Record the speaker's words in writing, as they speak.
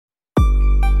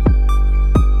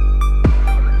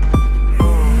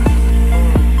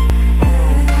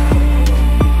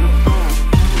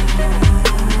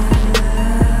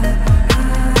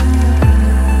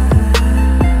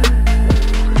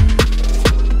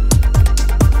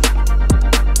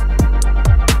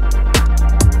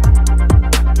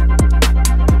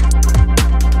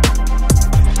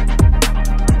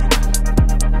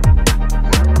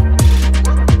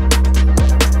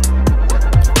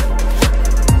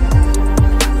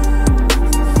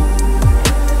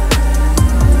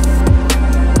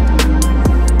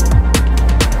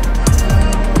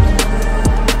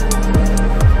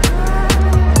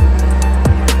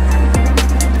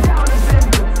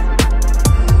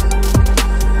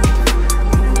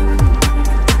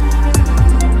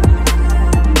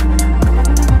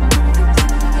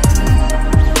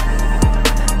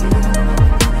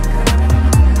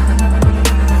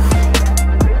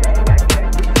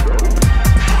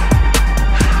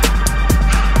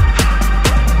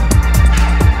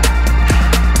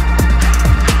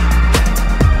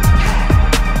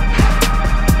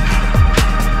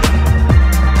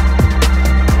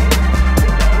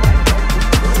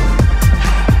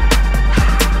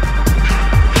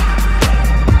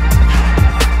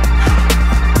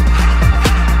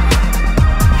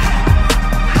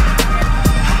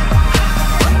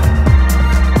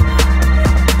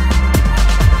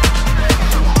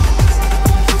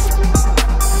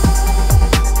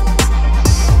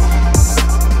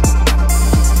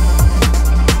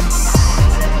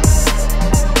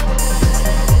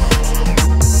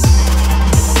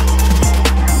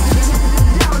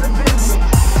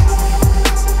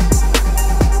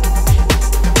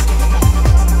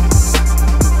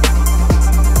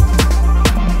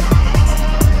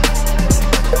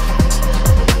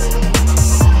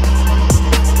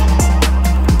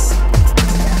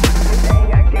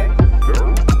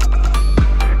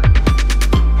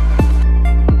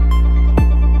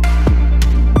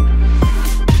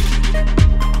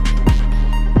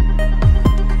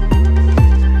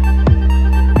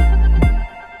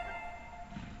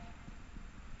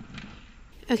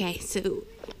Okay, so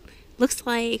looks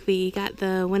like we got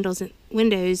the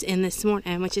windows in this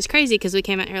morning, which is crazy because we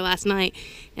came out here last night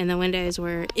and the windows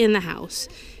were in the house.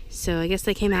 So I guess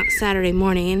they came out Saturday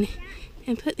morning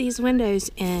and put these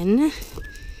windows in.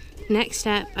 Next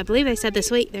up, I believe they said this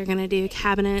week they're gonna do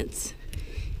cabinets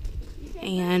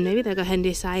and maybe they'll go ahead and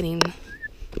do siding.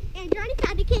 And Johnny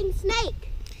found a king snake.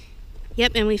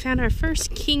 Yep, and we found our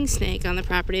first king snake on the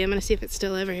property. I'm gonna see if it's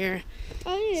still over here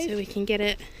so we can get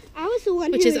it. I was the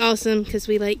one which is awesome because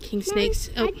we like king snakes.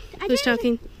 Oh, who's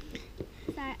talking?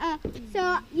 Sorry.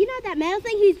 So you know that metal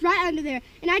thing? He's right under there,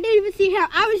 and I didn't even see him.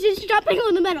 I was just jumping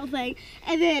on the metal thing,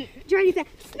 and then Johnny said,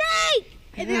 "Snake!"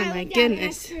 And then oh my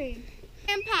goodness! And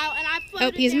I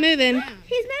oh, he's moving.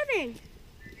 He's moving.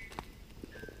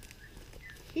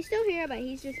 He's still here, but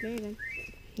he's just moving.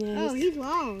 Yeah, oh, he's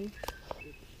long.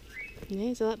 Yeah,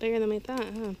 he's a lot bigger than we thought,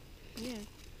 huh? Yeah.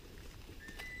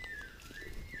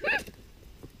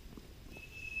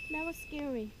 That was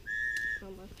scary.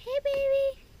 Hey,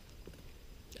 baby.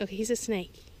 Okay, he's a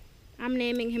snake. I'm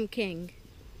naming him King.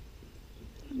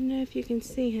 I don't know if you can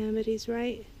see him, but he's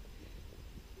right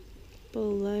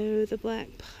below the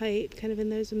black pipe, kind of in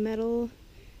those metal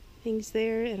things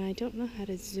there, and I don't know how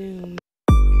to zoom.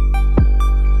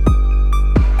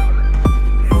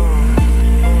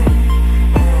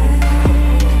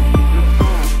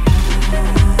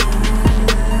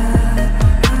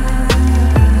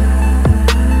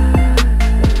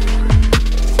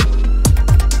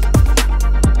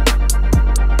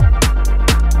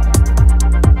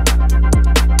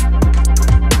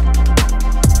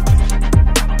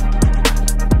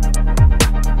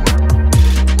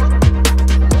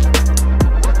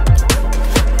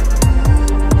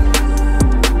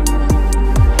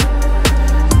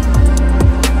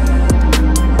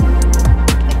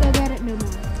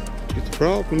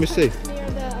 Let me see. Near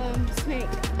the snake.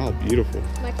 Oh, beautiful.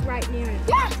 Like right near it.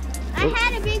 Yeah! I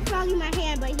had a big frog in my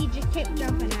hand, but he just kept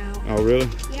jumping out. Oh, really?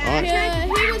 Yeah.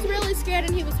 He was really scared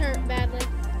and he was hurt badly.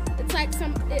 It's like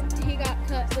he got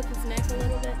cut with his neck a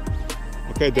little bit.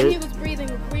 Okay, and he was breathing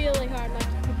really hard, like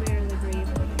he could barely breathe.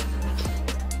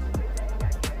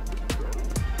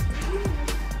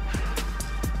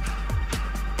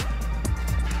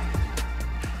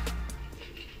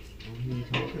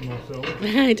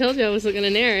 I told you I wasn't going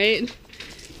to narrate.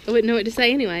 I wouldn't know what to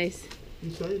say anyways.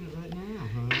 He's saying it right now,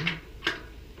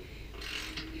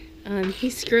 honey.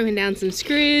 He's screwing down some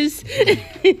screws.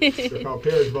 They're called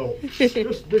carriage bolts.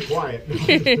 Just be quiet.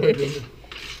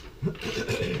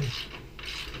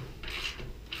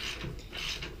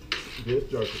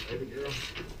 Just joking, baby girl.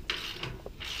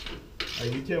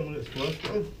 Hey, you tell me when it's flush,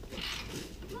 though?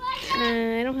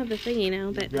 I don't have the thingy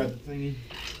now, but Got the thingy?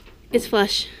 It's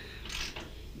flush.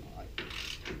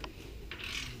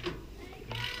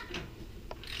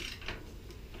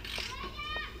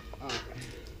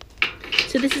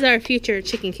 So this is our future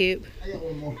chicken coop. I got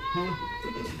one more. Huh?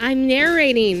 I'm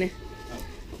narrating.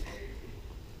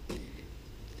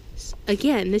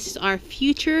 Again, this is our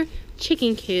future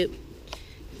chicken coop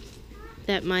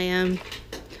that my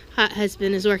hot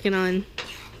husband is working on.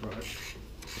 Right.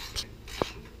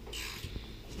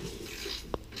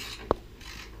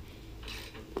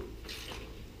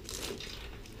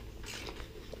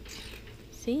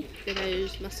 See? Look at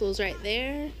those muscles right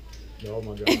there. Oh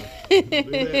my gosh. Look at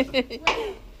that.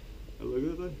 Look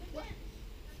at that.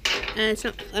 It's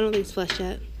not, I don't think it's flush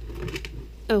yet.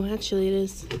 Oh, actually it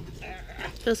is.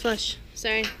 Feels flush.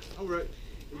 Sorry. All right.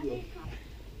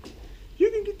 You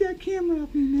can get that camera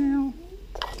off me now.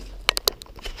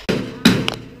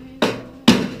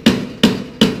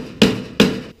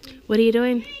 What are you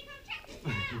doing?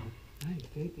 Hey,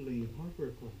 stapling hardware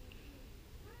cloth.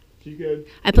 You good?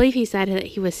 I believe he said that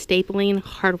he was stapling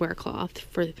hardware cloth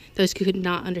for those who could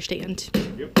not understand.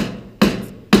 Yep.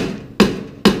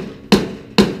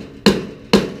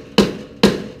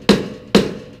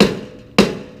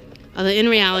 Although in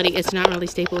reality, it's not really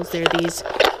staples. They're these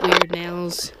weird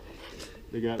nails,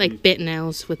 They got like these, bent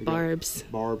nails with barbs.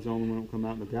 Barbs on them when they come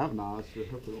out and they're galvanized, so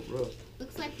hope they don't rust.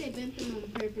 Looks like they bent them on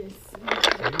purpose.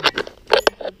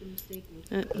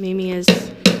 Mimi is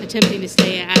attempting to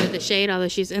stay out of the shade, although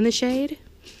she's in the shade.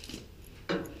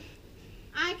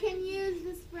 I can use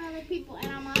this for other people,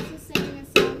 and I'm also singing a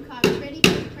song called Pretty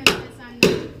Pink Princess I'm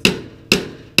Not.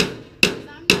 'Cause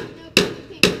I'm not no pretty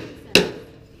pink princess.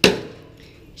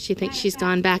 She thinks she's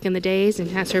gone back in the days and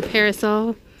has her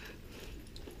parasol.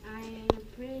 I ain't a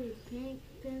pretty pink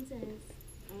princess.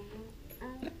 I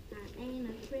ain't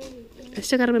a pretty pink. I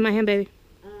still got them in my hand, baby.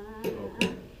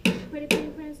 Pretty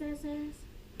pink princesses.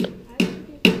 I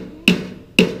ain't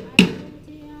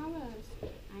tiaras.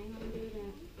 I ain't gonna do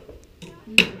that.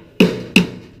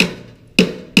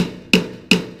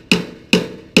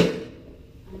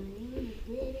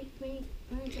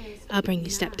 I'll bring you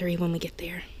step 3 when we get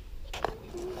there.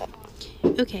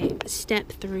 Okay, step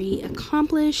 3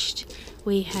 accomplished.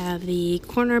 We have the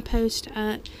corner post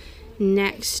up.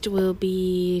 Next will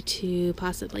be to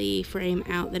possibly frame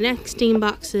out the nesting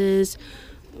boxes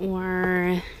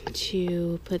or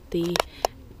to put the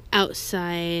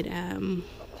outside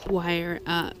wire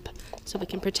up so we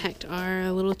can protect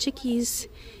our little chickies.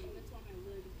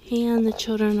 And the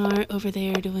children are over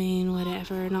there doing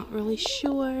whatever, not really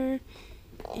sure.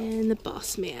 And the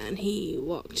boss man, he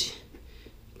walked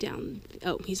down.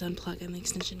 Oh, he's unplugging the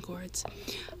extension cords.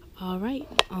 All right,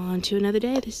 on to another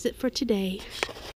day. This is it for today.